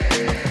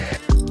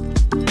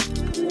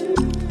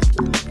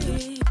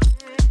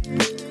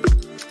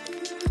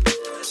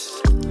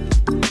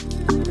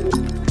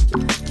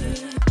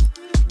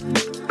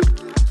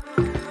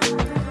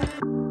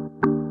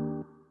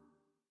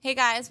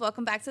guys,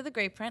 welcome back to The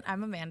Great Print.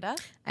 I'm Amanda.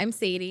 I'm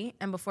Sadie,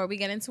 and before we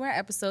get into our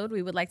episode,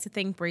 we would like to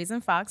thank Brazen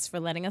Fox for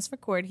letting us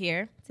record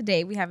here.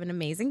 Today, we have an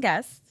amazing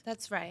guest.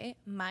 That's right,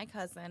 my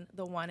cousin,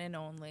 the one and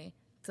only,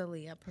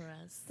 Dalia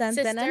Perez.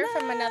 Sister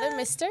from another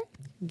mister.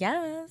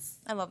 Yes.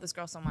 I love this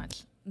girl so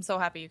much. I'm so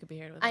happy you could be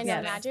here with us. I know,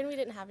 imagine we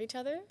didn't have each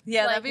other.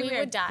 Yeah, like, that'd be we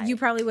weird. would die. You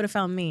probably would have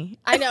found me.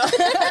 I know.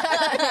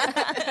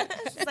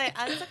 She's like,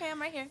 it's okay,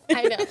 I'm right here.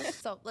 I know.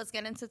 So let's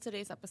get into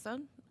today's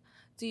episode.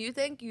 Do you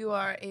think you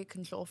are a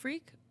control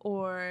freak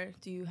or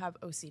do you have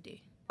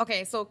OCD?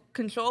 Okay, so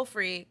control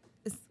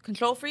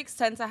freaks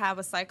tend to have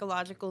a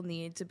psychological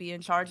need to be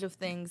in charge of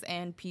things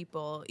and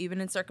people,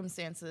 even in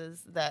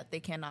circumstances that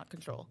they cannot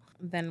control.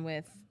 Then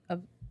with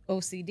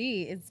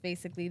OCD, it's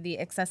basically the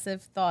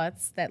excessive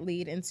thoughts that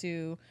lead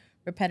into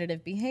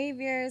repetitive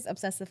behaviors.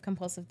 Obsessive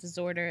compulsive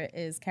disorder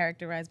is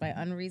characterized by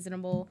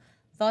unreasonable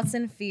thoughts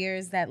and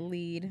fears that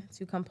lead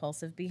to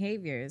compulsive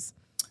behaviors.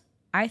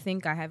 I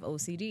think I have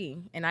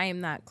OCD, and I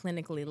am not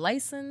clinically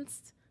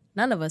licensed.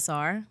 None of us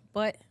are,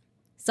 but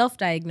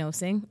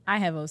self-diagnosing, I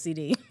have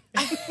OCD.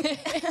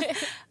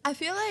 I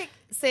feel like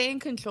saying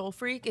control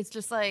freak, it's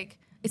just like,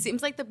 it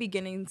seems like the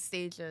beginning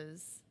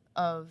stages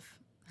of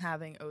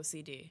having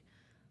OCD.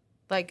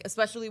 Like,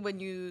 especially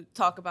when you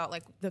talk about,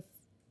 like,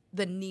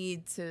 the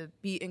need to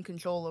be in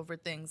control over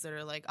things that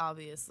are, like,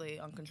 obviously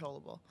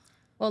uncontrollable.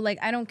 Well, like,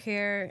 I don't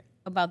care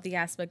about the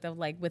aspect of,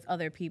 like, with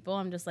other people.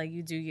 I'm just like,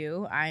 you do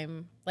you.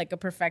 I'm, like, a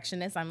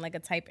perfectionist. I'm, like, a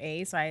type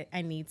A, so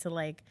I need to,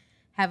 like,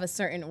 have a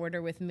certain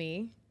order with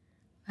me.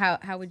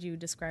 How would you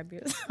describe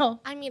yourself?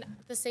 I mean,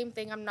 the same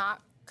thing. I'm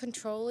not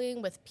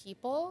controlling with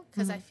people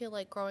because I feel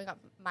like growing up,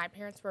 my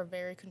parents were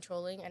very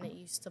controlling, and it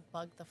used to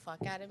bug the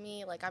fuck out of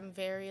me. Like, I'm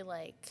very,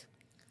 like,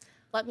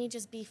 let me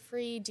just be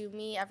free, do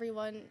me.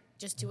 Everyone,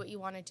 just do what you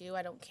want to do.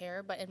 I don't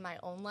care. But in my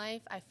own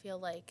life, I feel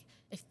like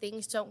if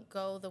things don't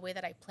go the way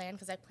that I plan,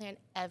 because I plan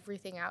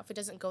everything out, if it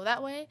doesn't go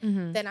that way,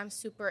 then I'm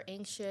super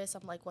anxious.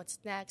 I'm like, what's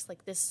next?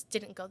 Like, this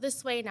didn't go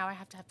this way. Now I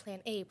have to have plan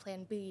A,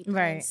 plan B,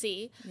 plan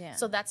C. Yeah.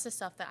 So that's the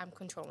stuff that I'm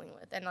controlling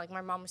with. And, like, my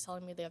mom was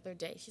telling me the other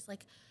day, she's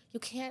like, you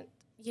can't,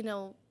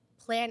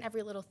 plan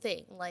every little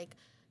thing. Like,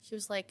 she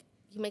was like,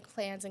 you make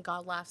plans and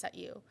God laughs at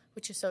you,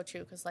 which is so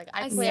true. Because, like,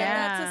 I said plan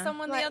that to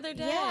someone the other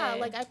day. Yeah,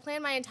 like, I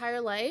plan my entire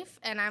life,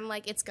 and I'm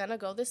like, it's gonna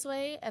go this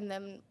way, and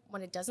then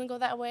when it doesn't go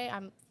that way,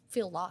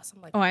 feel lost.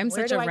 I'm like, I'm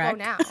where such do a I wreck.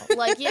 go now?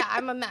 Like, yeah,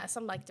 I'm a mess.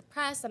 I'm, like,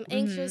 depressed. I'm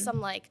anxious. I'm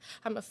like,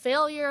 I'm a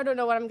failure. I don't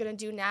know what I'm gonna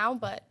do now.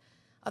 But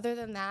other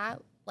than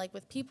that, like,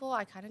 with people,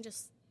 I kind of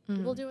just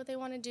people do what they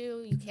want to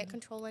do. You can't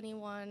control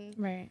anyone.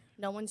 Right.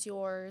 No one's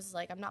yours.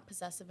 Like, I'm not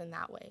possessive in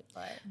that way.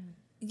 But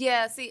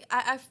Yeah, see,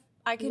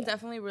 I can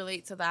definitely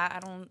relate to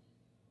that.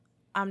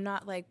 I'm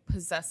not, like,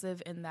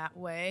 possessive in that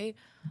way.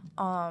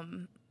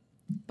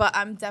 But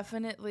I'm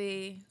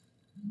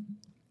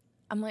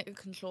like a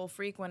control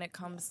freak when it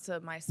comes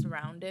to my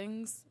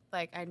surroundings.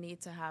 Like, I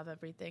need to have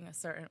everything a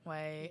certain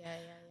way.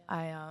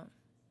 Yeah.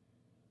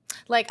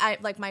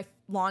 Like my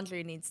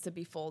laundry needs to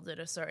be folded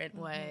a certain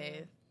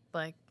way.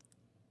 Like,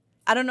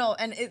 I don't know.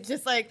 And it's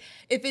just like,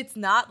 if it's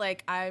not,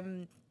 like,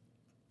 I'm,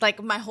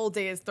 like, my whole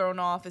day is thrown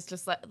off. It's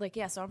just like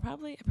yeah, so I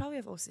probably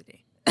have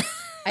OCD.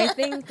 I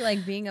think,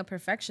 like, being a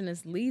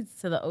perfectionist leads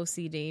to the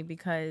OCD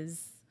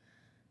because,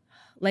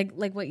 like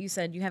what you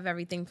said, you have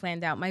everything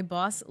planned out. My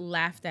boss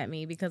laughed at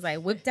me because I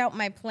whipped out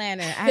my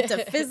planner. I had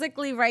to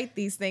physically write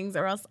these things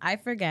or else I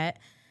forget.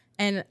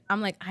 And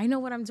I'm like, I know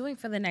what I'm doing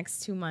for the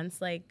next 2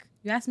 months. Like,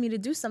 you asked me to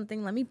do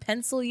something, let me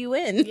pencil you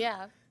in.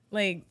 Yeah.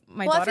 Like,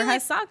 my daughter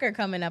has soccer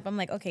coming up. I'm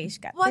like, okay, she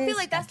got this, I feel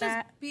like that's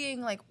that. just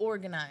being, like,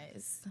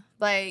 organized.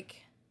 Like...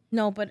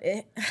 No, but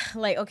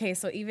okay,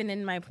 so even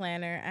in my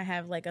planner, I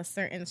have, like, a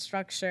certain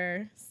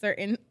structure,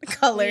 certain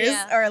colors,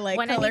 or, like,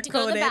 when color I need to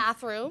go to the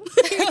bathroom.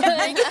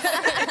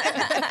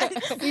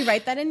 We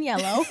write that in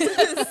yellow.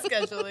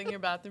 Scheduling your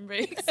bathroom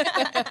breaks.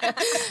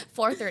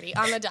 4:30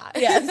 on the dot.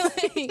 Yes.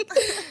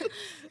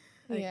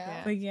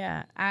 Yeah. But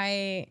yeah,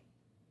 I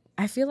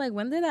feel like,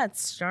 when did that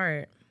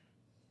start?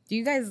 Do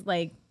you guys,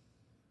 like,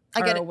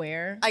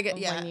 aware of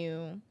when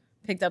you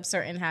picked up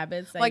certain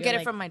habits? Well, I get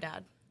it from my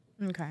dad.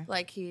 Okay.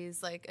 Like,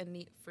 he's, like, a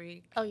neat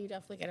freak. Oh, you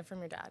definitely get it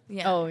from your dad.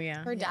 Yeah. Oh,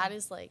 yeah. Her dad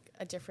is, like,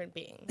 a different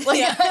being.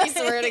 Like, I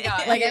swear to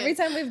God. Like, every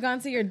time we've gone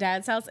to your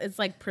dad's house, it's,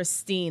 like,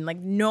 pristine. Like,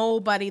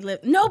 nobody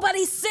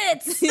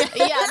sits.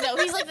 Yeah, no,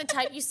 he's, like, the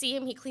type, you see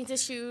him, he cleans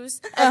his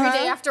shoes every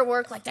day after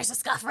work. Like, there's a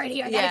scuff right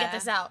here. I gotta get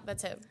this out.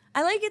 That's him.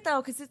 I like it,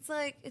 though, because it's,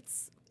 like,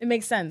 It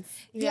makes sense.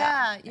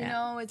 Yeah, you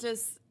know,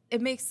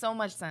 it makes so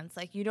much sense.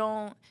 Like, you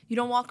don't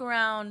walk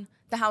around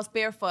the house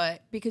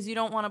barefoot because you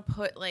don't want to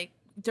put, like,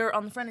 dirt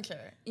on the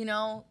furniture, you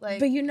know? Like,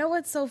 but you know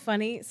what's so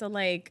funny? So,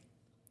 like,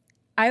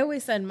 I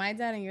always said my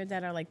dad and your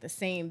dad are, like, the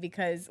same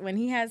because when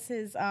he has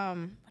his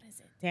the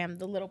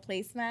little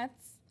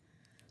placemats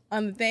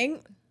on the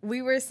thing,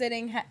 we were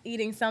sitting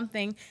eating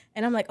something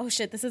and I'm like, oh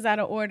shit, this is out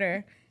of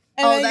order.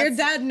 And then your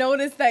dad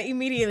noticed that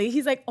immediately.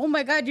 He's like, oh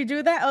my God, you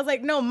do that? I was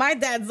like, no, my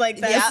dad's like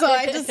that. Yeah. So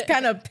I just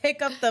kind of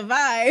pick up the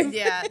vibe.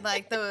 Yeah,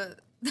 like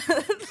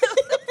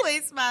the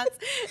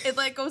placemats, it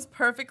like goes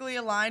perfectly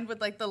aligned with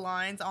like the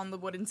lines on the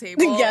wooden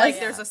table. Yes. Like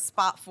there's a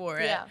spot for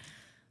it. Yeah.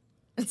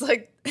 It's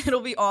like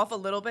it'll be off a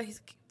little bit. He's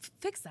like,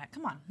 fix that.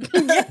 Come on.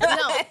 No,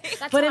 that's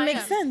But how it I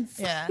makes am. sense.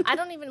 Yeah. I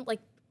don't even like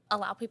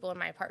allow people in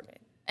my apartment.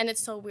 And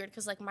it's so weird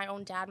because like my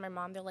own dad, my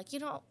mom, they're like, you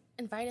don't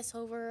invite us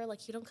over,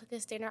 like you don't cook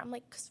us dinner. I'm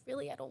like, because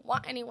really I don't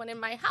want anyone in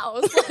my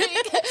house.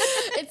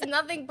 Like it's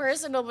nothing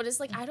personal, but it's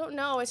like I don't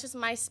know, it's just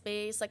my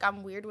space. Like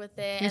I'm weird with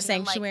it. Your and then,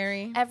 like,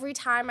 sanctuary. every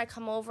time I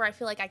come over, I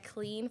feel like I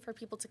clean for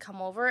people to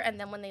come over, and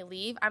then when they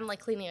leave, I'm like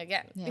cleaning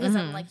again because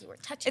I'm like, you were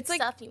touching It's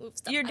like stuff, you moved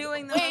stuff. you're out of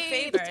doing the them a way,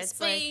 favor. put your It's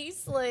like,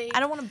 space, like I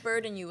don't want to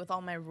burden you with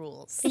all my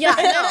rules. yeah,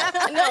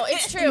 no,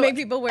 it's true. Make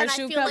people wear and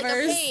shoe I feel like a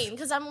covers. pain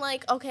because I'm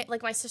like, okay,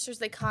 like my sisters,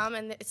 they come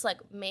and it's like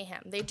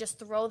mayhem. They just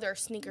throw their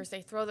sneakers,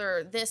 they throw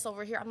their this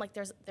over here. I'm like,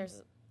 there's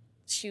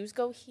shoes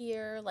go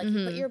here, like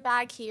you put your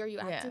bag here. You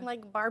acting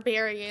like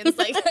barbarians,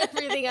 like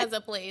everything has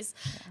a place.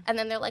 And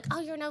then they're like, oh,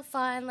 you're no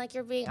fun, like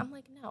you're being. I'm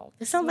like, no,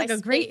 this sounds is like my a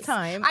great space.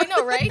 time. I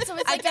know, right? So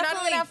it's like you're not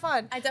gonna have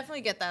fun. I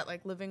definitely get that.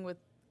 Like living with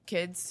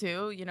kids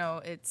too. You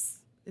know, it's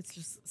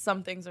just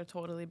some things are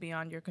totally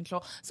beyond your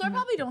control. So I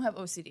probably don't have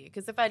OCD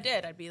because if I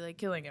did, I'd be like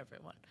killing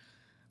everyone.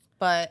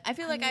 But I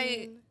feel like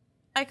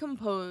I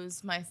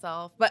compose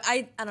myself. But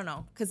I don't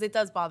know because it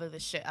does bother the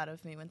shit out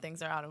of me when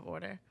things are out of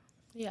order.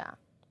 Yeah.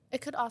 It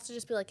could also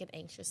just be like an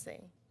anxious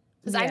thing.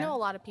 Because I know a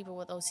lot of people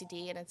with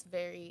OCD and it's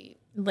very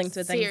Linked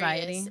with serious.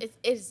 anxiety.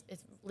 It's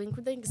linked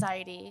with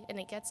anxiety and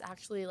it gets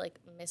actually like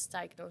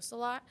misdiagnosed a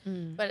lot.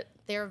 But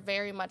they're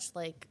very much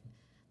like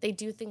they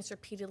do things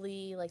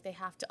repeatedly. Like they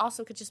have to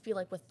also could just be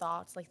like with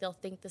thoughts. Like they'll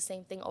think the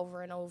same thing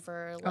over and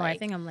over. Like, Oh, I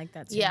think I'm like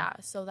that too. yeah.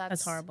 So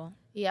That's horrible.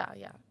 Yeah.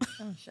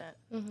 Oh shit.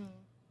 I'm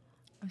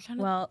trying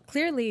Well,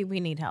 clearly we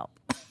need help.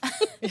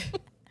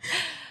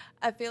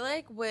 I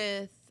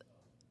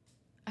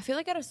feel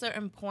like at a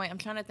certain point, I'm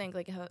trying to think,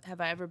 like,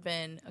 have I ever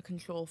been a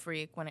control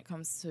freak when it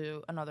comes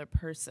to another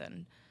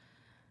person?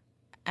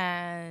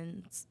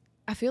 And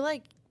I feel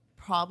like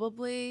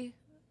probably,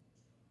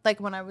 like,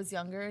 when I was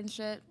younger and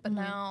shit, but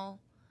now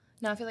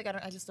I feel like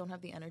I just don't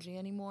have the energy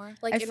anymore.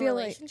 Like I in feel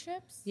like-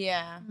 relationships?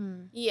 Yeah.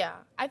 Yeah.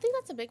 I think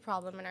that's a big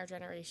problem in our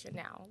generation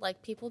now.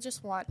 Like people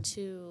just want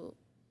to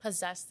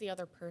possess the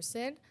other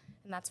person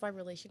and that's why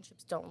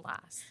relationships don't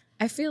last.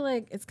 I feel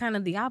like it's kind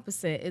of the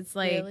opposite. It's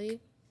like Really?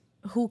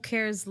 who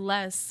cares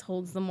less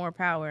holds the more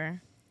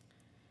power.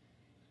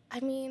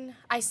 I mean,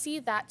 I see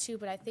that too,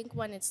 but I think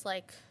when it's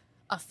like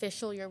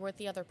official, you're with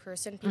the other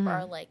person, people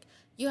are like,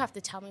 you have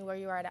to tell me where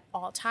you are at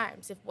all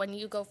times. If when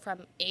you go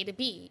from A to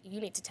B, you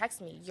need to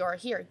text me, you're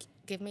here,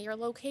 give me your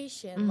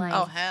location. Like,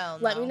 Oh, hell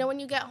no. let me know when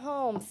you get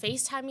home,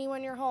 FaceTime me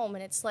when you're home.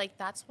 And it's like,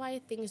 that's why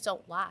things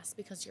don't last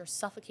because you're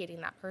suffocating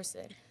that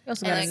person. You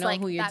also And gotta it's know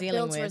like, who you're that dealing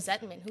builds with.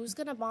 resentment. Who's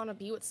going to want to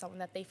be with someone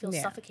that they feel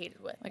Yeah. suffocated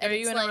with? Like, And are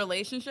you it's in a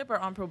relationship or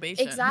on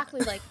probation?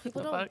 Exactly. Like,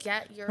 people The don't fuck?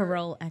 get your...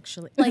 Parole,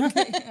 actually. Like,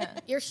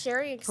 you're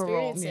sharing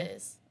Parole,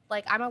 experiences.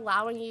 Like, I'm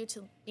allowing you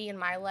to be in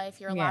my life.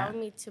 You're Yeah. allowing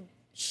me to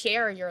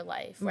share your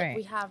life. Like, Right.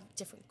 we have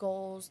different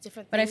goals,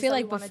 different But I things feel that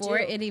like we wanna before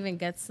do. it even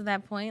gets to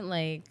that point,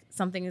 like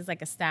something is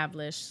like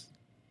established,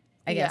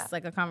 I Yeah. guess,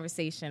 like a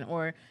conversation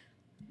or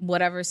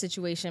whatever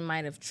situation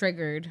might have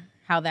triggered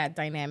how that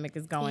dynamic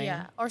is going.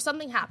 Yeah. Or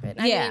something happened.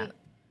 Yeah. I mean,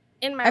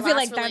 in my I feel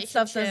last like that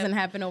stuff relationship, doesn't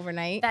happen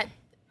overnight.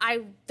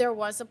 there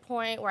was a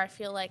point where I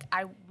feel like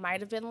I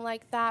might have been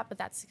like that, but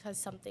that's because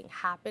something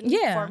happened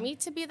Yeah. for me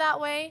to be that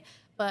way.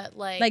 But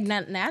like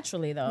not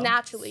naturally though.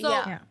 naturally, So,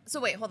 yeah. So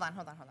wait, hold on.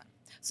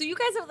 So you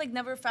guys have like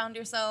never found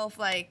yourself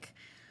like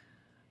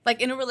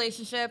in a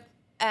relationship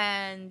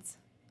and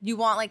you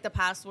want like the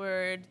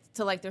password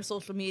to like their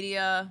social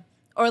media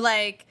or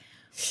like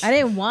I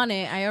didn't want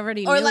it. I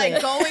already or knew like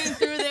it. going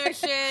through their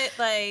shit.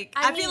 Like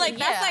I feel mean, like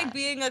that's yeah. like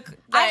being a.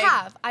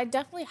 Like, I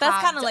definitely have.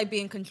 That's kind of like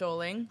being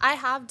controlling. I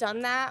have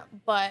done that,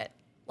 but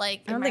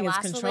like I don't in think my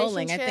it's last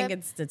controlling. I think relationship,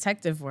 it's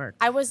detective work.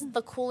 I was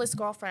the coolest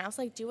girlfriend. I was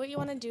like, do what you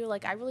want to do.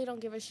 Like, I really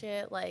don't give a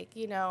shit. Like,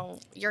 you know,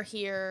 you're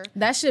here.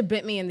 That shit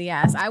bit me in the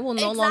ass. I will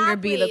no longer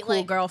be the Exactly, cool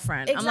like,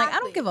 girlfriend. I'm like, I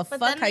don't give a But fuck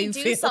then how they you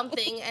do feel.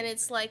 something, and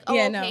it's like, oh,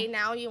 Yeah, okay, no.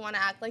 now you want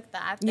to act like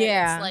that. Then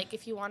Yeah. it's like,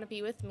 if you want to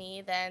be with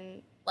me,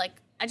 then like,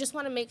 I just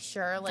want to make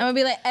sure. Like, I'm gonna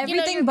be like, you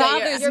know, everything you're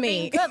good, bothers you're me.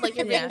 being good. Like,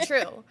 you're being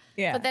true.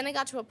 Yeah. But then it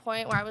got to a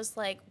point where I was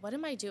like, what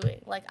am I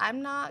doing? Like,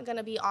 I'm not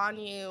gonna be on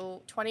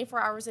you 24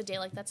 hours a day.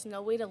 Like, that's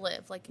no way to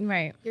live. Like,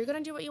 Right. you're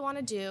gonna do what you want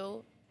to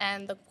do,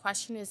 and the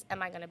question is,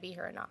 am I gonna be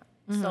here or not?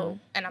 So,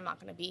 and I'm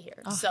not gonna be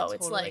here. So I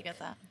it's totally like, get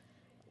that.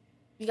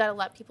 you gotta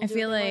let people I do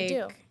feel what they like,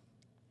 want to do.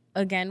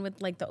 again, with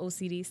like the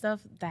OCD stuff,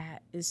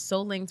 that is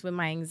so linked with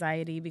my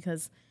anxiety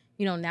because,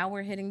 you know, now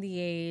we're hitting the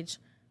age,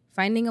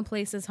 finding a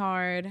place is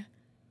hard,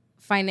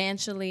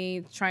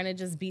 financially trying to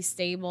just be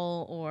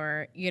stable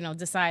or, you know,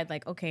 decide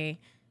like, okay,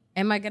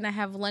 am I going to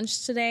have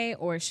lunch today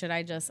or should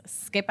I just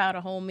skip out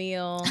a whole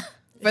meal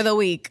for the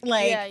week?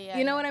 Like, Yeah,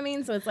 you know yeah. what I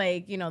mean? So it's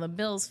like, you know, the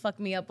bills fuck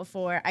me up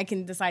before I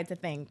can decide to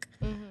think.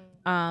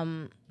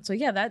 So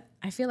yeah, that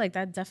I feel like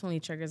that definitely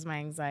triggers my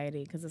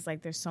anxiety because it's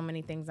like there's so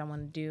many things I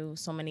want to do,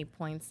 so many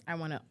points I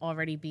want to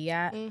already be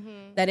at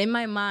that in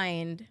my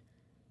mind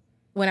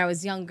when I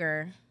was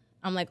younger,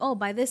 I'm like, oh,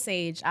 by this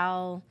age,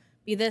 I'll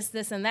be this,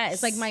 this, and that.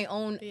 It's like my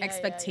own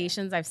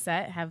expectations I've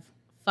set have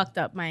fucked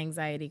up my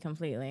anxiety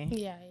completely.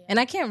 Yeah. And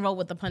I can't roll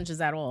with the punches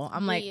at all.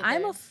 I'm like, either.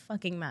 I'm a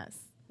fucking mess.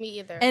 Me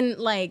either. And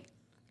like,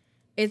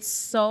 it's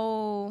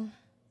so,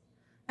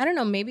 I don't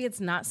know, maybe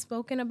it's not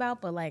spoken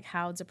about, but like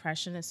how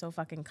depression is so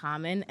fucking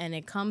common and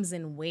it comes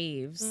in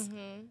waves.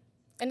 Mm-hmm.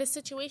 And it's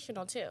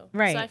situational too.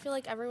 Right. So I feel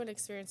like everyone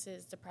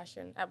experiences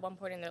depression at one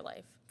point in their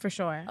life. For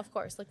sure. Of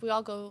course. Like we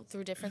all go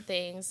through different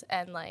things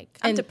and like.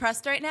 I'm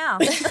depressed right now.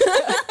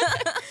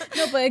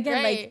 No, but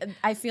again, Right. like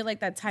I feel like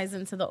that ties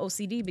into the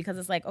OCD because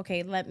it's like,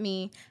 okay, let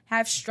me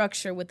have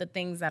structure with the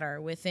things that are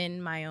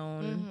within my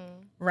own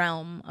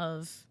realm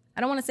of,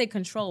 I don't want to say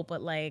control,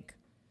 but like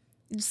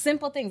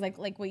simple things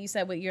like what you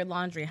said with your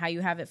laundry, how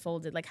you have it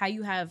folded, like how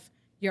you have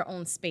your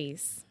own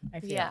space, I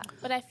feel. Yeah.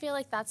 But I feel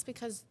like that's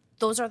because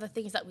those are the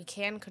things that we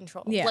can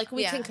control. Yeah. Like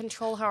we can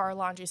control how our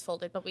laundry's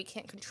folded, but we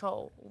can't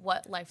control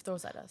what life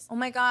throws at us. Oh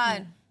my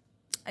God.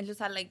 I just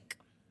had like,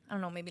 I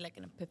don't know, maybe like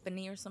an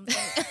epiphany or something.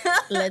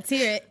 Let's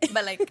hear it.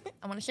 But like,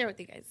 I want to share with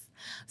you guys.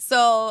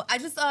 So I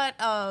just thought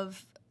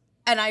of,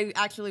 and I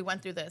actually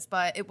went through this,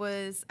 but it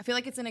was, I feel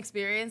like it's an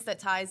experience that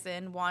ties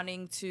in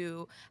wanting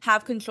to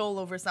have control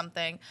over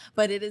something,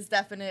 but it is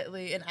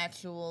definitely an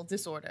actual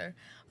disorder.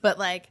 But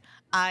like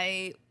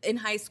in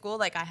high school,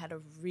 like I had a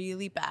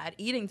really bad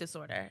eating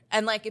disorder.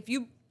 And like, if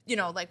you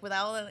know, like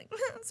without like,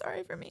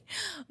 sorry for me,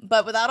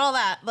 but without all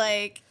that,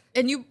 like,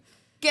 and you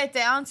get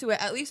down to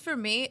it, at least for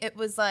me, it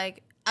was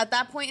like, at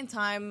that point in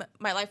time,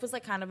 my life was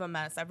like kind of a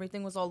mess.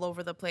 Everything was all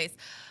over the place.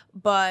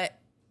 But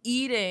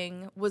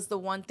eating was the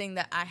one thing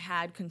that I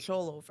had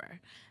control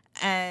over.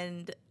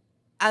 And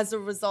as a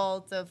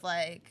result of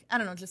like, I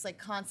don't know, just like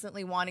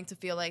constantly wanting to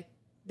feel like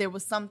there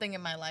was something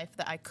in my life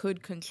that I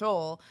could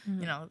control,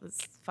 you know, this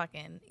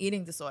fucking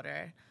eating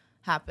disorder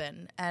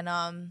happened. And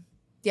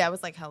I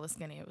was like hella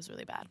skinny. It was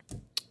really bad.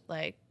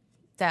 Like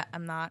that,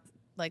 I'm not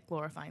like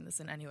glorifying this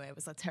in any way. It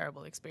was a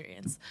terrible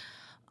experience.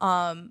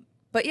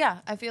 But yeah,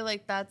 I feel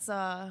like that's,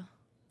 I've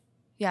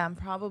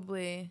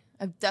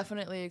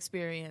definitely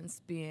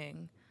experienced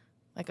being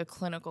like a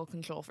clinical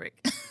control freak.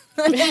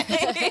 Not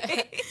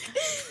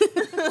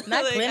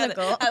like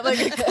clinical. At like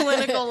a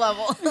clinical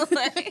level.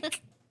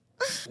 Like,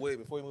 Wait,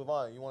 before we move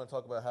on, you want to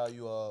talk about how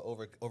you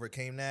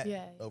overcame that?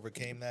 Yeah.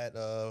 Overcame that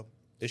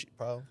issue,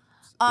 problem?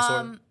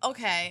 Disorder?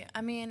 okay.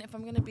 I mean, if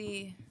I'm going to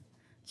be,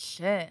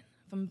 if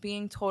I'm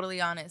being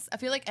totally honest, I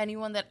feel like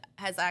anyone that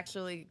has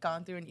actually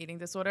gone through an eating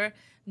disorder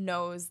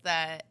knows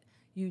that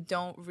you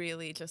don't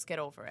really just get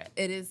over it.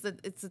 It's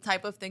the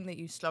type of thing that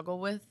you struggle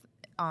with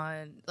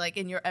on like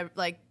in your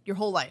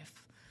whole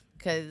life,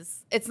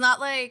 because it's not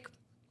like,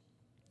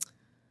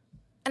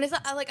 and it's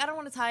not like, I don't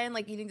want to tie in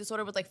like eating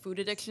disorder with like food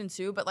addiction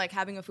too, but like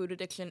having a food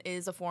addiction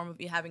is a form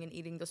of you having an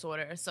eating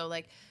disorder. So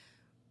like,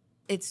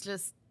 it's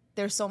just,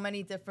 there's so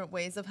many different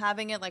ways of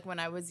having it. Like when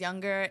I was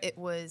younger, it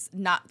was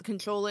not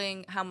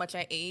controlling how much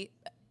I ate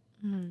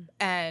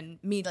and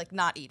me like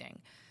not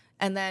eating.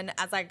 And then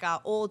as I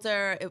got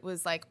older, it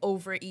was like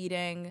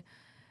overeating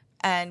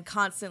and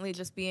constantly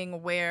just being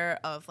aware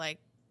of like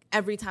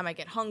every time I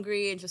get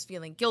hungry and just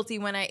feeling guilty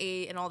when I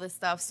ate and all this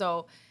stuff.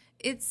 So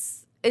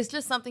it's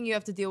just something you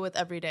have to deal with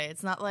every day.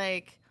 It's not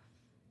like,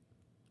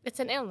 It's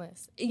an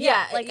illness. it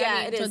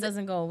So is. it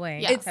doesn't go away.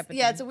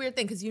 Yeah. It's a weird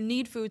thing because you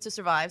need food to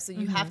survive, so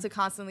you have to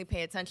constantly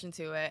pay attention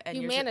to it. And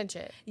You you're manage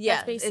it.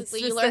 Yeah, That's it's basically,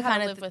 you just learn the how to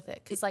kind live of with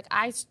it. Because like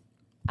I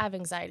have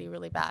anxiety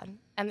really bad.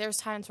 And there's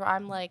times where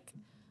I'm like,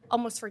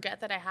 almost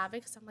forget that I have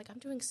it because I'm like, I'm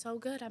doing so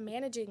good. I'm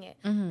managing it.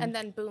 And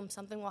then boom,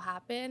 something will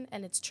happen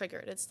and it's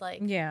triggered. It's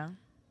like,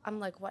 I'm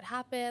like, what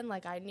happened?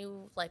 Like I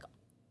knew like,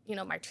 you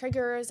know, my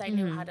triggers. I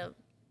knew how to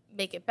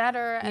make it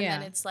better. And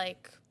then it's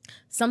like,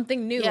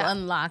 something new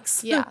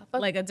unlocks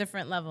but, like a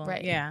different level.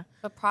 right. Yeah.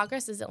 But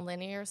progress isn't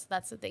linear. So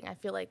that's the thing. I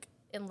feel like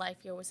in life,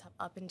 you always have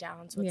up and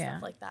downs with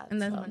stuff like that.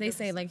 And then so. they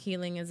say like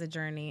healing is a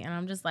journey. And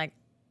I'm just like,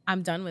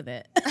 I'm done with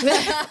it.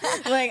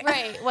 Like,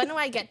 right. When do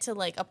I get to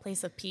like a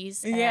place of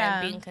peace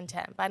and being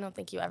content? But I don't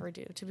think you ever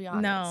do, to be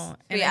honest. no. But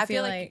And yeah, I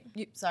feel like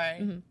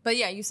but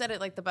yeah, you said it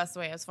like the best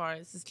way as far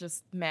as it's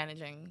just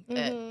managing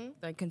it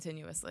like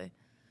continuously.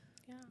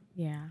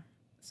 yeah.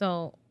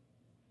 So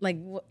like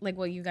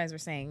what you guys were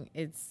saying,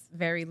 it's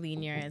very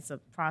linear. It's a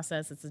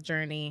process. It's a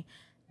journey.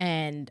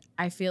 And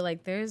I feel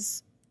like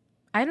there's,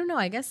 I don't know,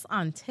 I guess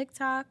on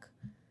TikTok,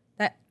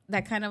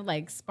 that kind of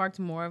like sparked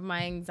more of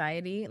my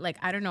anxiety. Like,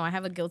 I don't know, I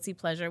have a guilty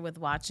pleasure with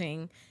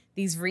watching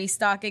these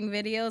restocking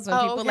videos when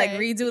people like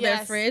redo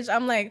their fridge.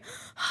 I'm like,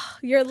 oh,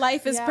 your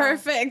life is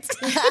perfect.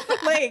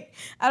 Like,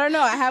 I don't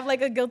know. I have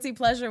like a guilty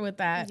pleasure with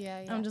that.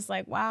 Yeah. I'm just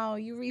like, wow,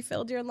 you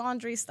refilled your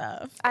laundry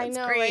stuff. I That's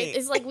know, great. right?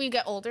 It's like we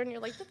get older and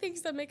you're like, the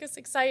things that make us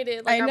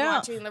excited. Like I know. I'm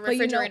watching the But you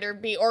know- refrigerator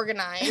be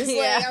organized.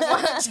 Like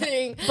I'm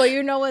watching. But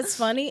you know what's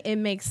funny? It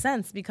makes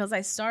sense because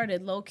I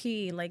started low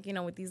key, like, you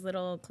know, with these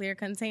little clear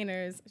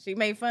containers. She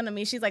made fun of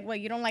me. She's like, what,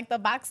 you don't like the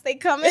box they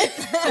come in?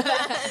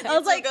 I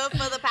was like, Go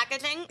for the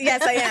packaging.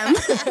 yes, I am.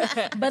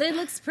 But it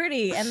looks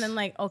pretty. And then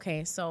like,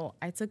 okay, so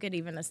I took it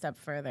even a step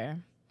further.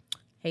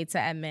 Hate to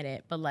admit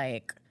it, but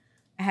like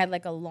I had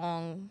like a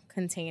long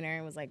container.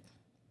 It was like,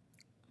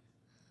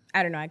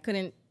 I don't know, I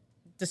couldn't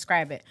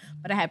describe it,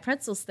 but I had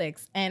pretzel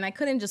sticks and I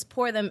couldn't just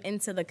pour them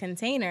into the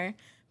container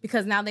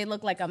because now they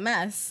look like a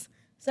mess.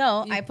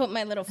 So I put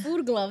my little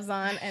food gloves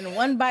on and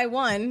one by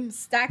one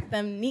stacked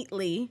them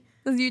neatly.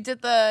 Because you did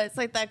it's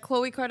like that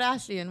Khloe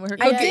Kardashian with her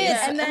I cookies. did,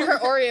 and then her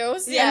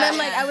Oreos. And then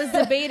like I was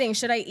debating,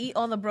 should I eat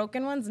all the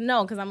broken ones?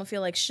 No, because I'm gonna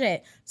feel like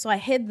shit. So I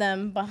hid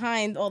them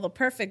behind all the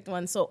perfect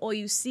ones. So all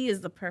you see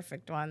is the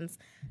perfect ones.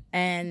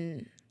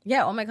 And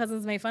yeah, all my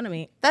cousins made fun of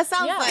me. That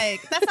sounds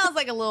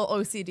like a little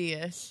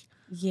OCD-ish.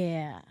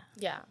 Yeah,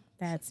 Yeah.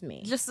 that's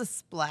me. Just a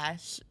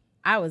splash.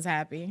 I was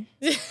happy.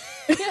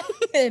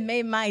 It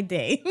made my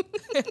day.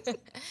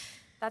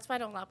 That's why I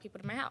don't allow people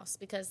to my house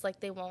because like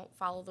they won't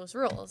follow those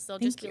rules. They'll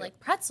just be like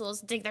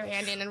pretzels, dig their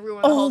hand in and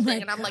ruin the whole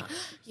thing. And I'm like,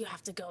 you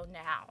have to go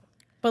now.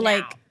 But Now.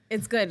 like,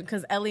 it's good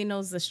because Ellie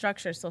knows the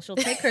structure. So she'll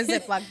take her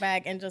Ziploc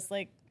bag and just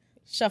like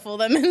shuffle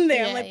them in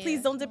there. I'm Yeah, like,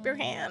 please don't dip your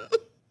hand.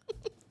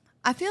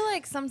 I feel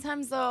like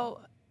sometimes though,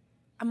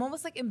 I'm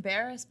almost like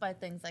embarrassed by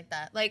things like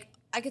that. Like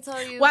I could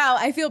tell you. Wow,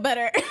 I feel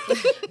better.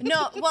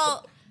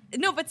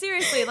 No, but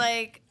seriously,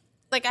 like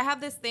I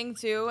have this thing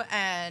too,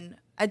 and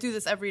I do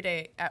this every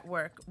day at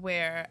work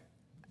where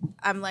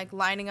I'm like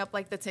lining up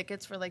like the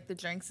tickets for like the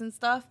drinks and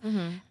stuff,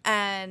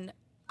 and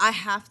I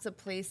have to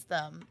place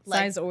them like,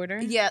 Size order?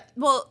 Yeah,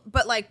 well,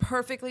 but like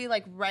perfectly,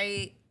 like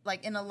right,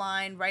 like in a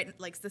line, right,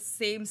 like the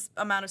same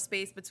amount of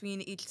space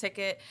between each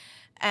ticket,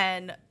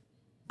 and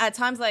at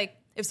times like.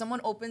 If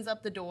someone opens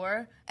up the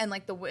door and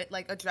like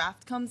a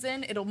draft comes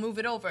in, it'll move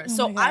it over.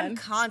 So I'm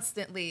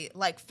constantly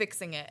like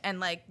fixing it and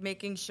like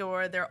making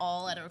sure they're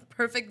all at a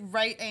perfect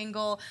right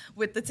angle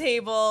with the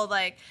table.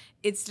 Like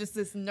it's just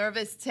this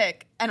nervous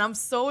tick, and I'm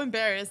so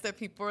embarrassed that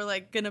people are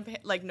like gonna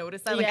like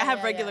notice that. Like I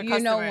have regular customers.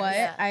 You know what?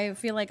 Yeah. I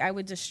feel like I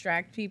would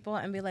distract people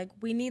and be like,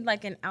 we need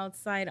like an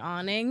outside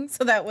awning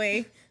so that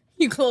way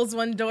you close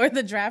one door,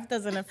 the draft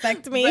doesn't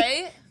affect me.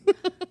 Right?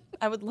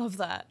 I would love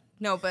that.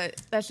 No,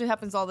 but that shit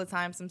happens all the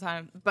time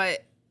sometimes.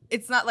 But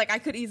it's not like I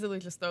could easily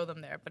just throw them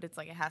there, but it's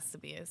like it has to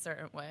be a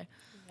certain way.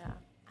 Yeah.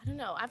 I don't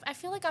know. I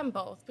feel like I'm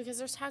both because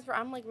there's times where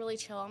I'm like really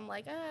chill. I'm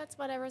like, it's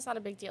whatever. It's not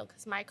a big deal.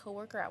 Because my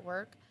coworker at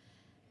work,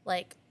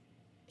 like,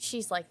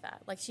 she's like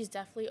that. Like, she's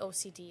definitely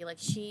OCD. Like,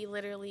 she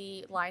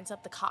literally lines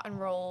up the cotton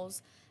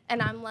rolls.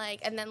 And I'm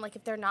like, and then like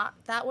if they're not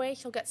that way,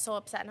 she'll get so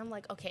upset. And I'm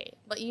like, okay,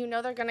 but you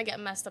know they're gonna get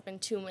messed up in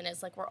 2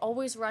 minutes. Like we're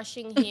always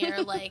rushing here.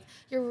 Like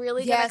you're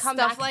really gonna come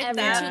back like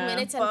every that 2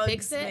 minutes and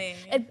fix it. me.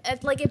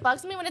 It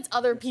bugs me when it's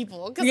other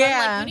people because I'm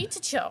like, you need to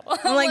chill.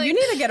 I'm like, you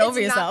need to get over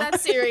yourself. It's not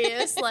that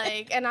serious.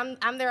 Like, and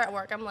I'm there at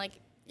work. I'm like,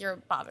 you're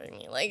bothering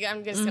me. Like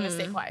I'm just gonna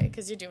stay quiet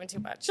because you're doing too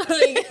much. Like,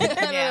 I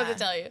don't know what to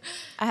tell you.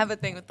 I have a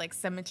thing with like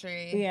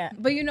symmetry. Yeah,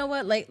 but you know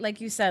what? Like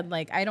you said,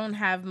 like I don't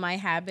have my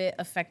habit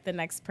affect the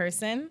next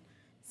person.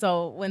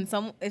 So when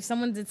if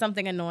someone did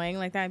something annoying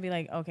like that, I'd be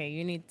like, okay,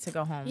 you need to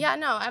go home. Yeah,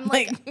 no, I'm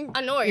like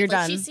annoyed. You're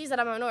like done. she sees that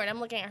I'm annoyed.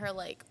 I'm looking at her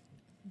like,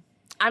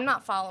 I'm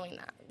not following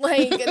that.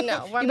 Like,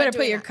 no, You better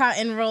put your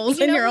cotton rolls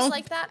in your who's own.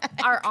 like that?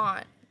 Our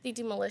aunt,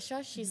 Didi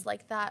Militia. She's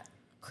like that.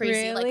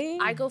 Crazy. Really?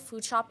 Like I go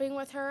food shopping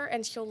with her,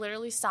 and she'll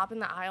literally stop in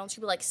the aisle, and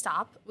she'll be like,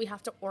 "Stop! We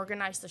have to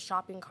organize the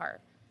shopping cart."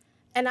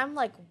 And I'm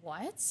like,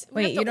 "What?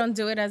 Wait, you don't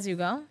do it as you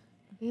go?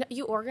 No,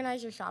 you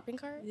organize your shopping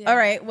cart?" All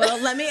right. Well,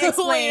 let me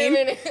explain. Wait a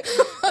minute.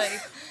 Like,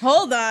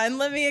 Hold on.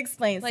 Let me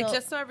explain. like so,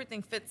 just so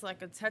everything fits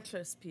like a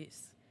Tetris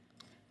piece.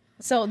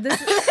 So this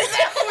is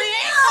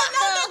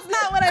that's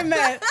not what I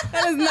meant.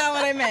 That is not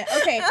what I meant.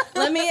 Okay,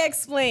 let me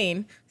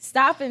explain.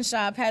 Stop and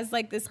Shop has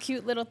like this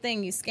cute little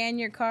thing. You scan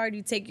your card,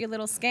 you take your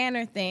little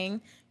scanner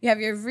thing, you have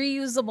your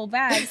reusable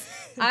bags.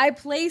 I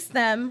place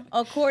them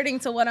according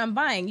to what I'm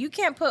buying. You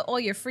can't put all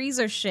your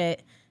freezer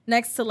shit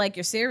next to like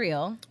your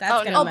cereal.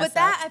 That's gonna mess but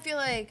that up. I feel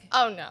like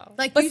Oh no.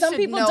 like But you some should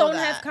people know don't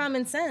that. have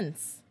common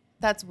sense.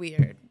 That's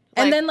weird.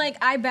 And then like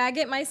I bag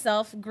it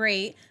myself,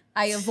 great.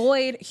 I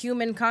avoid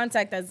human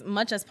contact as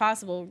much as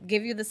possible.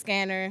 Give you the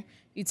scanner.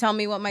 You tell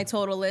me what my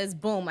total is.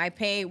 Boom, I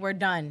pay. We're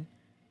done.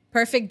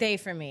 Perfect day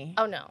for me.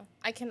 Oh no,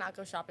 I cannot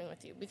go shopping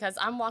with you because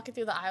I'm walking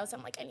through the aisles.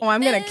 I'm like, I need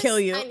I'm gonna this, kill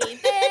you. I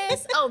need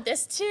this. Oh,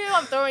 this too.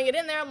 I'm throwing it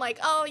in there. I'm like,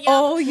 oh yeah.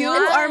 Oh, you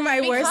Why? are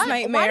my worst Because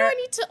nightmare. Why do I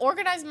need to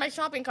organize my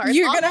shopping cart? It's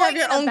You're all gonna have going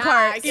your in a own bag.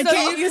 cart. You So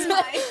can't use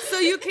mine. So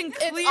you can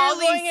clearly it's all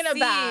going in a see-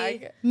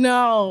 bag.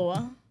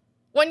 No.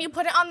 When you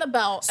put it on the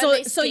belt, So and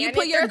they so you scan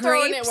put it, your they're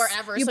throwing grapes. it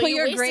wherever. You so put you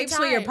your wasted grapes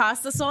with your time.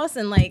 pasta sauce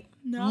and like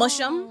mush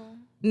them.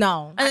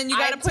 No. And then you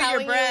gotta I'm put your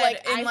telling you, bread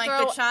like, in I like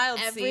throw the child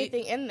seat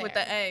everything in there. with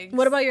the eggs.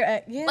 What about your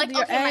egg? Yeah, Like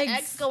your okay, eggs. my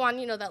eggs go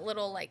on, that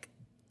little like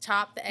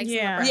chop the eggs in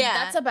Yeah. the bread. Yeah.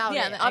 That's about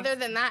Yeah, it. the Other eggs.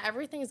 than that,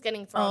 everything is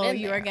getting thrown Oh, in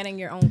you there. are getting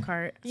your own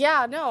cart.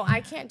 Yeah, no, I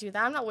can't do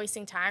that. I'm not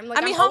wasting time. Like,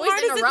 I mean, I'm how always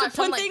hard in is a it rush. to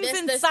put I'm like, things this,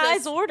 in this, size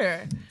this.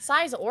 order?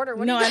 Size order?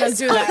 What No, are you I don't guys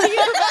do that. talking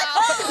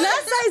about?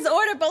 Not size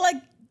order, but like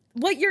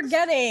what you're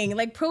getting.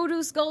 Like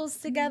produce goes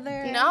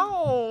together.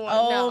 No.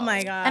 Oh no.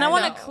 my God. And I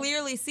want No. to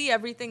clearly see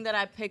everything that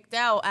I picked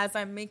out as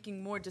I'm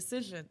making more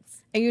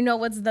decisions. And you know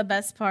what's the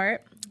best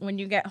part? when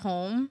you get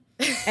home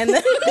and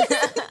then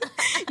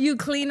you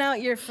clean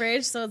out your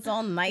fridge so it's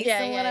all nice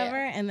and whatever,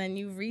 and then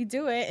you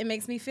redo it. It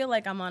makes me feel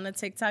like I'm on a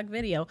TikTok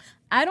video.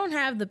 I don't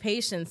have the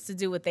patience to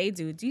do what they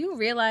do. Do you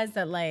realize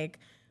that, like,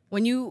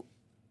 when you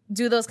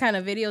do those kind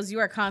of videos, you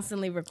are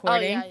constantly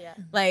recording? Oh, yeah.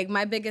 Like,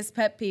 my biggest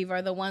pet peeve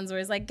are the ones where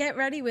it's like, get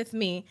ready with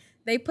me.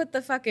 They put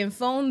the fucking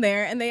phone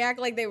there and they act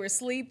like they were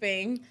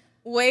sleeping.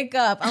 Wake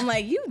up. I'm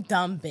like, you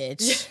dumb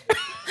bitch.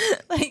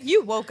 Like,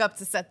 you woke up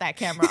to set that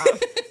camera up.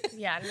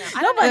 Yeah,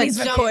 no. Nobody's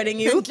recording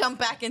you. Jump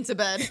back into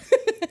bed.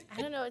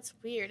 I don't know. It's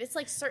weird. It's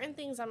like certain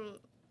things I'm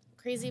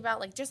crazy about.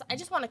 Like, I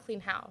just want a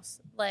clean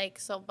house. Like,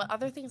 so, but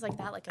other things like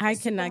that, like I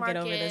cannot get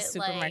over this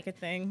supermarket like,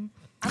 thing.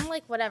 I'm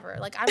like, whatever.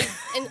 Like, I'm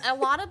in a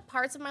lot of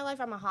parts of my life,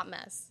 I'm a hot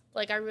mess.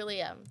 Like, I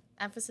really am.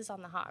 Emphasis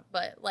on the hot.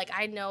 But, like,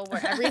 I know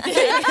where everything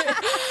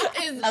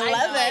is. I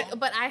love it.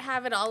 But I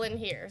have it all in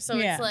here. So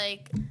Yeah. it's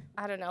like,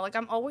 I don't know. Like,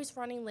 I'm always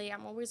running late.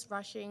 I'm always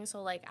rushing.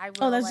 So, like, I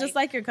will. Oh, that's just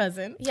like your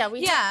cousin. Yeah,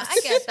 I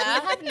get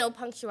that. We have no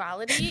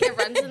punctuality. It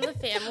runs in the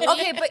family.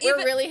 Okay, but we're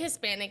even- really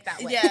Hispanic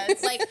that way.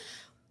 Yes. Like,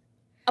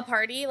 a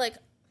party, like,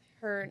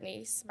 her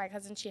niece, my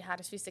cousin, she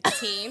had, she was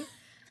 16.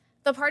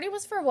 The party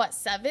was for, what,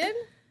 7?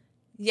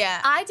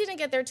 Yeah. I didn't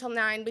get there till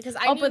 9 because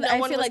I knew no I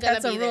one feel was like gonna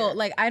that's a be rule. there.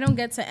 Like, I don't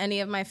get to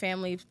any of my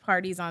family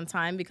parties on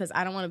time because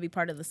I don't want to be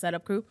part of the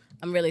setup crew.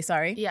 I'm really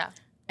sorry. Yeah.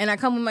 And I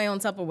come with my own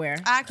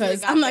Tupperware I actually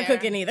because got I'm not there.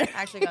 cooking either.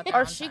 I actually got there. Or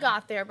on she time.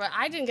 got there, but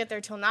I didn't get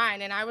there till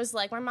 9. And I was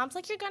like, my mom's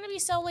like, you're going to be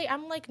so late.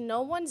 I'm like,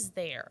 no one's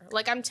there.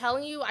 Like, I'm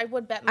telling you, I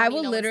would bet money I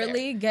will no one's there.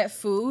 literally get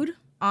food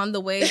on the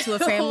way to a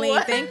family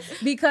thing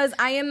because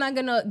I am not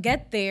going to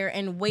get there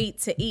and wait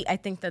to eat. I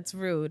think that's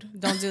rude.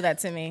 Don't do that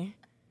to me.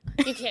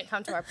 You can't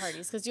come to our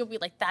parties because you'll be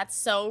like, that's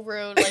so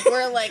rude. Like,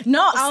 we're like,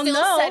 No, I'll still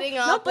know. setting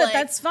up. No, but like,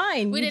 that's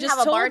fine. We You didn't just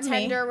have a told me.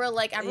 bartender where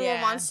like everyone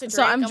Yeah. wants to drink.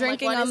 So I'm like,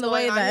 drinking what on is the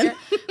way going then.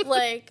 here?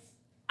 Like,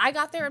 I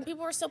got there and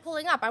people were still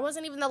pulling up. I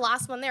wasn't even the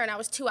last one there and I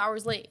was 2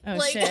 hours late. Oh,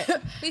 like, shit.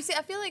 But you see,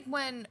 I feel like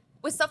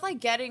with stuff like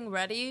getting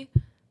ready,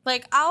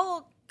 like,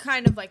 I'll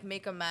kind of like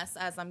make a mess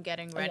as I'm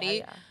getting ready.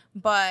 yeah.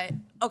 But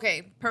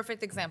okay,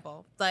 perfect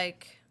example.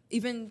 Like,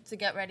 even to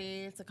get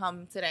ready to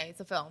come today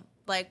to film,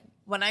 like,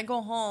 when I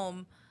go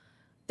home,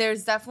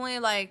 there's definitely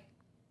like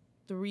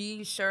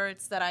 3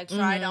 shirts that I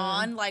tried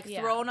on, like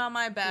thrown on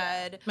my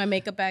bed. My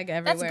makeup bag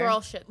everywhere. that's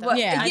girl shit though. But,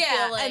 Yeah. I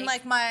feel and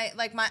like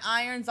my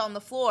irons on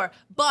the floor.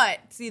 But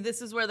see,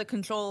 this is where the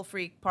control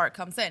freak part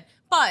comes in.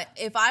 But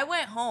if I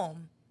went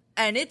home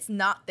and it's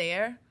not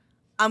there,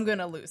 I'm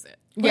gonna lose it.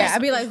 Yeah,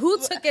 I'd be like, who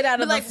took it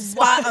out of Like, the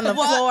spot on the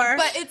what- floor?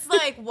 But it's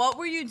like, what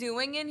were you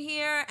doing in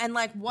here? And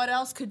like, what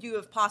else could you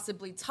have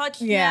possibly touched?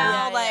 Yeah.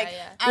 now? Yeah, like,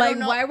 yeah. I Like, don't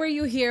know. why were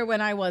you here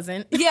when I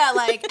wasn't? Yeah,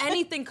 like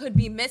anything could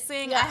be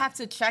missing. Yeah. I have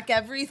to check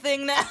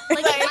everything now. Like,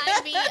 it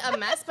might be a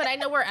mess, but I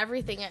know where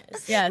everything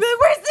is. Yes.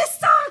 Where's this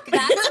sock?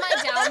 That's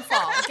my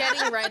downfall,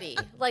 getting ready.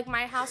 Like,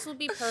 my house will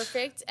be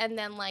perfect, and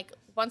then, like,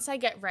 once I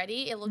get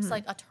ready, it looks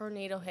like a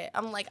tornado hit.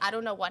 I'm like, I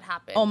don't know what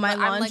happened. Oh, my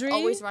but I'm, laundry? like,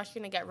 always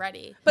rushing to get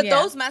ready. But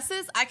Yeah. those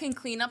messes, I can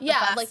clean up the Yeah,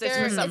 fastest like,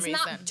 for some it's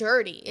reason. not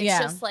dirty. It's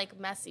Yeah. just, like,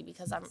 messy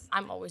because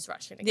I'm always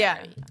rushing to get Yeah.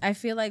 ready. I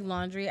feel like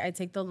laundry, I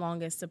take the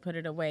longest to put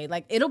it away.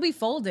 Like, it'll be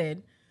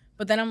folded,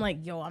 but then I'm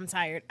like, yo, I'm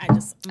tired. I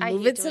just I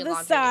move hate it to doing the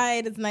laundry.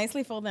 side. It's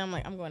nicely folded. I'm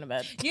like, I'm going to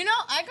bed. You know,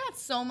 I got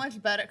so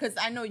much better because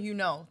I know you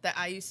know that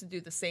I used to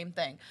do the same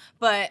thing.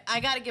 But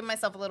I got to give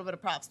myself a little bit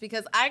of props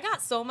because I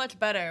got so much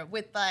better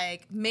with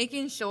like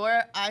making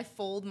sure I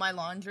fold my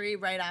laundry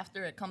right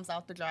after it comes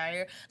out the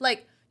dryer.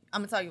 Like, I'm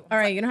going to tell you. All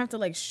right, you don't have to,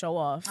 like, show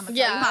off. I'm gonna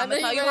Yeah,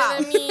 tell you how. I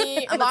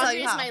mean, I'ma tell laundry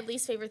you is how. my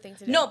least favorite thing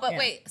to do. No, but Yeah.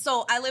 wait.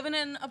 So I live in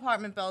an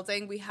apartment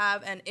building.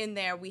 And in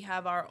there we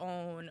have our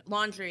own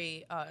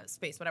laundry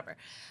space, whatever.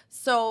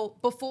 So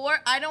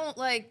before, I don't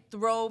like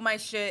throw my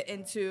shit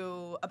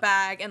into a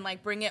bag and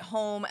like bring it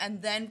home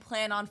and then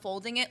plan on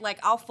folding it. Like,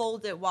 I'll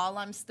fold it while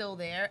I'm still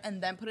there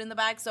and then put it in the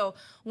bag. So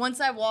once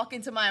I walk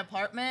into my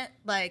apartment,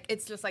 like,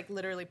 it's just like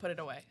literally put it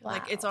away.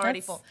 Like, it's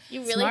already That's- full.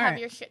 You really Smart. have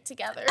your shit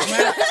together.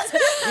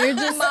 You're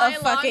just My a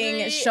fucking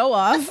laundry- show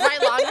off. My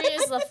laundry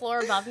is the floor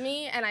above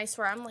me, and I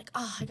swear I'm like,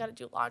 oh, I gotta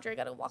do laundry. I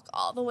gotta walk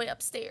all the way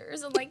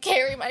upstairs and like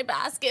carry my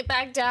basket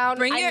back down.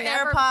 Bring I your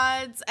never-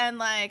 AirPods and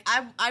like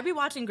I be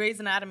watching Grey's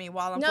Anatomy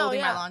while I'm No,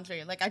 folding my yeah.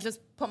 laundry. Like, I just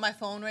put my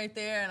phone right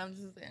there and I'm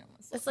just there.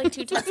 It's like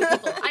 2 types of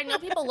people. I know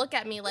people look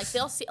at me like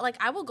they'll see, like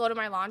I will go to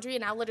my laundry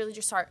and I'll literally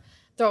just start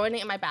throwing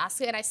it in my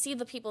basket, and I see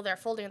the people there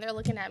folding, and they're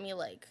looking at me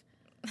like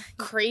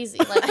crazy.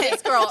 Like,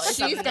 this girl is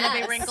She's a gonna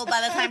be mess. wrinkled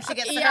by the time she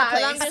gets to Yeah, her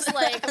and I'm place. just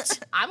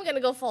like, I'm gonna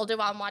go fold it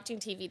while I'm watching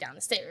TV down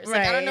the stairs.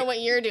 Like, I don't Right. know what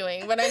you're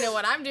doing, but I know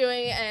what I'm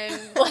doing,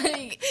 and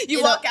like,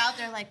 you walk out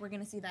there like, we're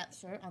gonna see that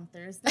shirt on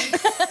Thursday.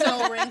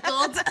 So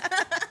wrinkled.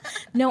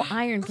 No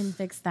iron can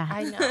fix that.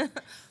 I know.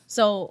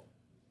 So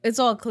it's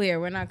all clear.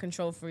 We're not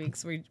control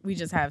freaks. We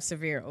just have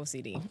severe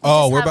OCD.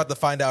 Oh, we're have- about to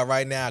find out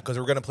right now because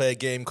we're going to play a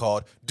game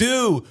called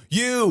Do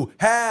You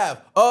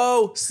Have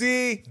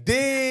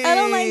OCD? I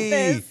don't like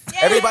this.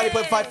 Everybody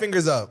put 5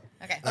 fingers up.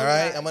 Okay. All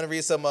right? I'm going to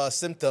read some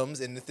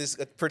symptoms, and if this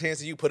pertains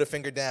to you, put a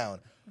finger down.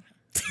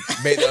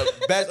 May the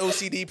best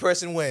OCD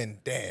person win.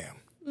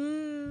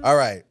 Damn. All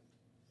right.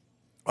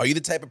 Are you the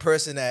type of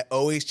person that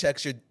always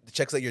checks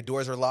that your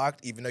doors are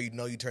locked, even though you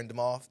know you turned them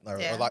off,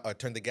 or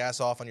turned the gas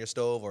off on your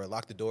stove, or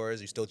lock the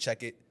doors? You still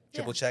check it,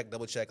 triple check,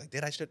 double check. Like,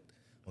 did I should?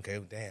 Okay,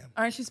 damn.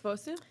 Aren't you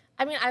supposed to?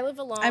 I mean, I live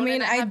alone. I mean,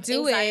 and I have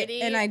do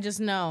anxiety, it, and I just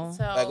know.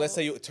 So, Like, let's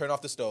say you turn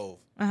off the stove,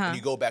 and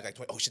you go back like,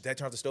 oh shit, did I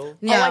turn off the stove?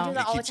 No. I do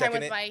that You all the keep time checking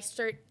with it?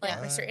 my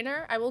my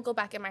straightener. I will go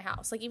back in my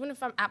house. Like even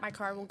if I'm at my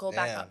car, I will go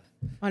back Damn. up.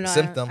 Oh, no,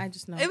 Symptom. I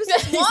just know. It was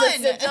just one.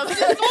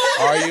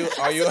 Are you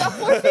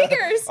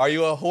Fingers. are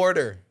you a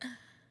hoarder?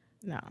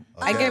 No.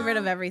 I get rid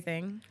of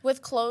everything.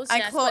 With clothes, I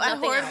yes, but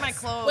nothing hoard else. my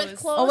clothes. With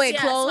clothes, Oh, wait,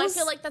 yes. clothes? So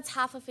I feel like that's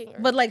half a finger.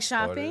 But like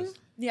shopping? Hoarders.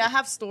 Yeah, I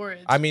have storage.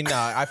 I mean,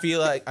 nah, I feel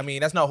like,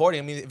 that's not hoarding.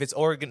 I mean, if it's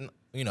organ,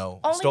 Only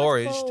with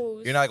storage,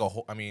 clothes. you're not like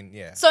a,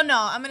 yeah. So no,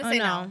 I'm gonna say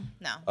no.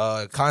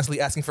 no.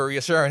 Constantly asking for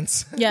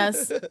reassurance.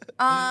 Yes.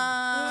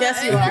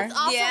 Yes, you that's are.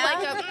 also Yeah.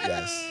 like a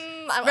Yes.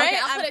 Okay, Right?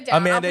 I'll put it down.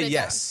 Amanda, I'll put it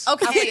yes. Down.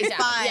 Okay, I'll put it down.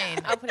 fine. Yeah,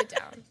 I'll put it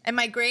down. Am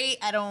I great?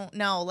 I don't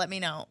know. Let me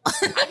know. I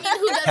mean,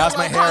 who doesn't How's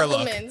my love hair look?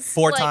 compliments?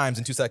 4 Like, times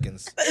in 2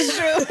 seconds. It's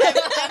true.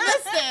 I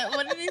missed it.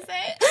 What did he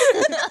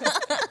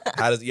say?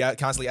 How does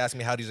constantly asking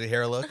me how does your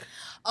hair look?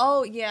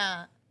 Oh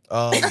yeah.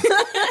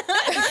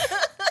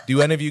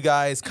 Do any of you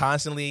guys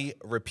constantly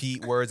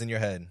repeat words in your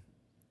head?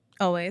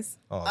 Always.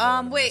 Oh, Lord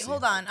have Wait, mercy.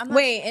 hold on. I'm not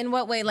Wait, in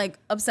what way? Like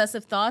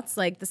obsessive thoughts?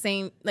 Like the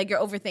same, like you're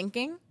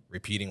overthinking?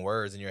 Repeating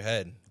words in your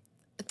head.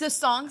 The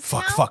songs.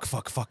 Fuck,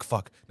 count?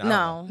 fuck. I don't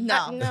No.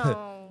 know. No.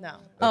 No. No.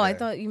 Oh, I Okay.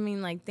 thought you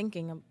mean like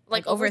thinking.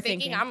 Like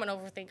overthinking. I'm an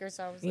overthinker,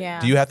 so I was like, Yeah.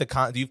 Do you have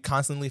to? Do you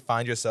constantly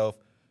find yourself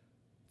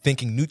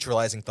thinking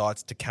neutralizing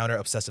thoughts to counter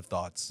obsessive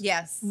thoughts?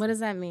 Yes. What does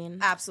that mean?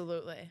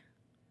 Absolutely.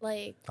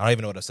 like I don't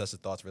even know what obsessive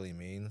thoughts really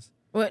means.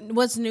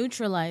 What's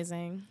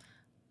neutralizing?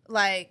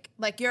 Like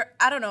you're.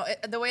 I don't know.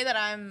 The way that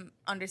I'm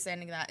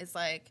understanding that is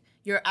like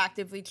you're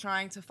actively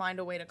trying to find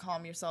a way to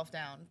calm yourself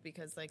down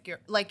because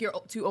you're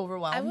too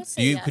overwhelmed. I would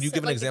say yes. Could you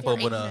give an Like, if example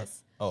of you're when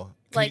anxious.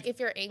 Like If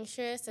you're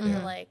anxious and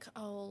you're like,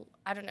 oh,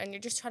 I don't know, and you're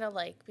just trying to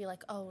like be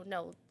like, oh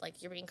no,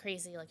 like you're being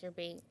crazy, like you're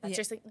being that's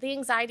just like the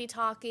anxiety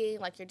talking,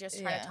 like you're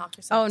just trying to talk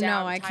yourself Oh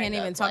down. no, I trying can't to,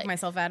 even talk like-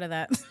 myself out of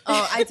that.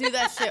 Oh, I do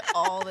that shit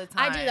all the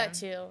time. I do that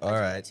too. All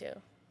right. too.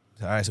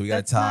 all right, so we got a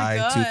That's not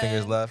tie, 2 good.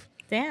 fingers left.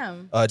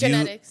 Damn.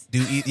 Genetics.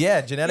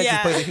 Genetics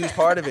Yeah. plays a huge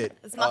part of it.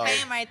 It's my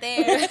fam right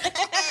there.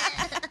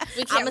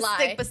 We can't I'm gonna lie.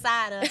 stick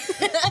beside her.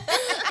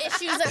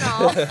 Issues and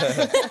all.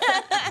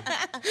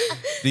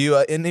 Do you,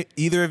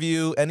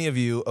 any of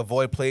you,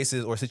 avoid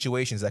places or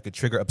situations that could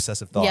trigger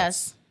obsessive thoughts?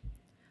 Yes.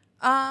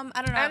 I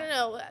don't know. I don't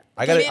know.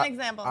 Give me an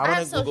example. I wanna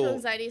have social Google-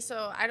 anxiety,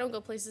 so I don't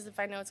go places if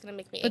I know it's gonna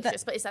make me But that-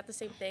 anxious. But is that the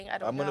same thing? I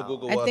don't I'm know. gonna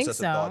Google I what think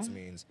obsessive so. thoughts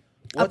means.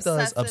 What does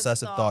Obsessive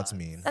obsessive thoughts thoughts.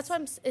 mean? That's why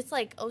it's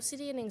like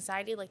OCD and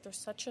anxiety. Like there's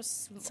such a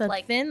a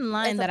like thin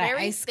line it's a that I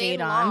very ice skate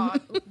thin on. line.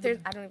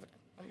 I don't even.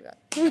 Oh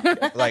my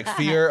god. Like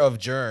fear of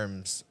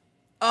germs,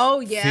 Oh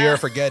yeah. fear of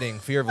forgetting,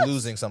 fear of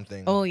losing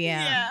something, Oh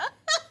yeah.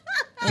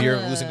 fear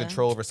of losing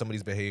control over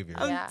somebody's behavior.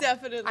 I'm Yeah.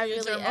 definitely. I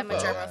really am a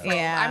germaphobe.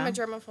 Yeah. I'm a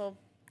germaphobe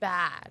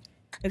bad.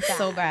 It's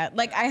so bad.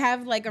 Like I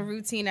have like a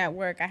routine at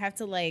work. I have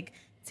to like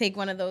take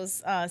one of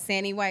those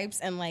Sandy wipes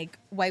and like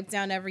wipe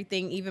down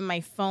everything, even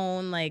my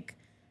phone, like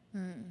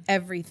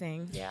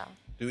everything. Yeah.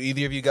 Do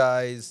either of you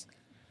guys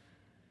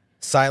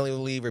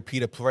silently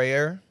repeat a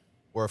prayer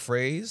or a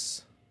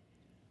phrase?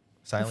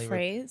 Silently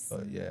phrase?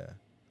 yeah.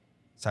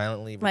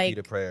 Silently repeat Like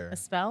a prayer. a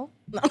spell?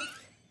 No.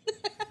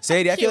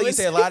 Sadie, I feel like you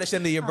say a lot of shit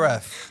under your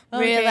breath.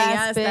 Real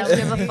ass bitch, that-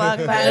 give a fuck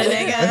about a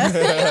nigga.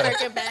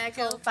 Work it back.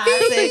 5,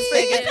 6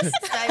 figures,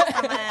 stripes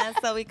on my ass,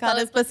 so we call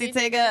this pussy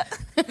tigger.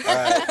 All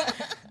right.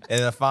 And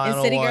the In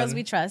final City one. Girls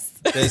We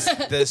Trust.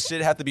 This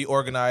shit have to be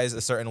organized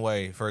a certain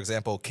way. For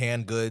example,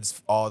 canned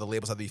goods, all the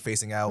labels have to be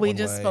facing out We one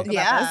just way. spoke about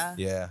Yeah.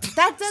 Yeah.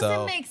 That doesn't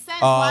So, make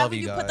sense. all Why of would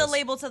you you put the guys.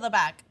 label to the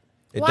back?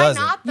 It Why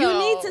doesn't. not though?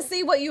 You need to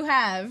see what you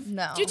have.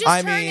 No. You just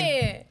I turn mean,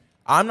 it.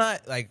 I'm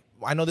not like,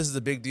 I know this is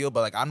a big deal,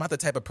 but like I'm not the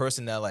type of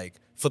person that like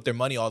flip their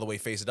money all the way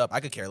face it up. I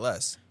could care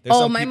less. There's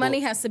Oh, some my people- money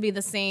has to be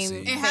the same. See.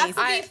 It has to be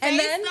face. faced And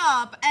then-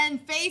 up and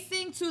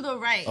facing to the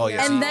right. Oh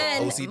yeah. And see,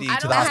 then OCD I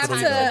to don't the have hospital.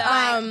 to- you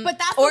go. But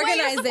that's the way you're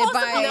organize it supposed to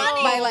by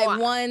put by money. like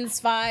ones,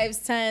 fives,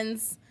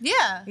 tens.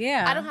 Yeah.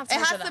 Yeah. I don't have It time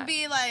for has to that.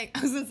 be like,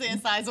 I was going to say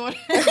in size order.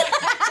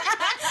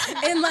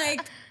 in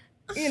like,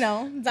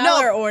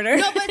 dollar order.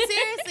 No, but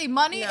seriously,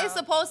 money No. is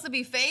supposed to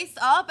be faced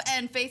up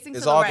and facing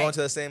It's to the all right. going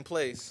to the same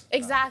place.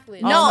 Exactly.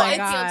 Oh no, my it's,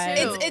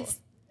 God.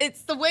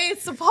 it's the way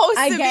it's supposed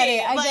I to get be.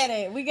 it. I Like, get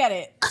it. We get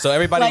it. So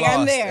everybody Like, I'm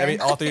lost. there.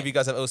 All 3 of you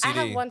guys have OCD. I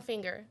have one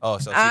finger. Oh,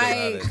 so she doesn't have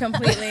I it.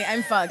 completely,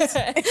 I'm fucked.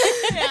 Yeah,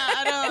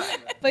 I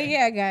don't. But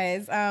yeah,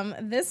 guys,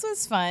 this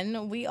was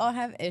fun. We all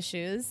have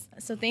issues.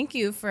 So thank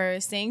you for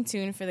staying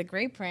tuned for the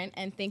great print.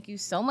 And thank you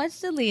so much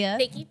to Leah.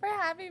 Thank you for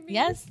having me.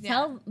 Yes,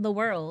 tell the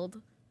world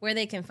where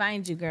they can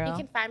find you, girl. You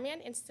can find me on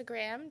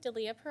Instagram,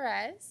 Delia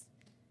Perez.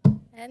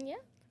 And yeah,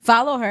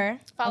 Follow her.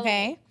 Follow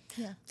okay.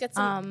 me. Get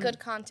some good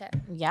content.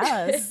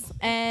 Yes.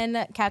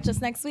 And catch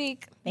us next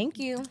week. Thank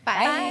you.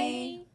 Bye.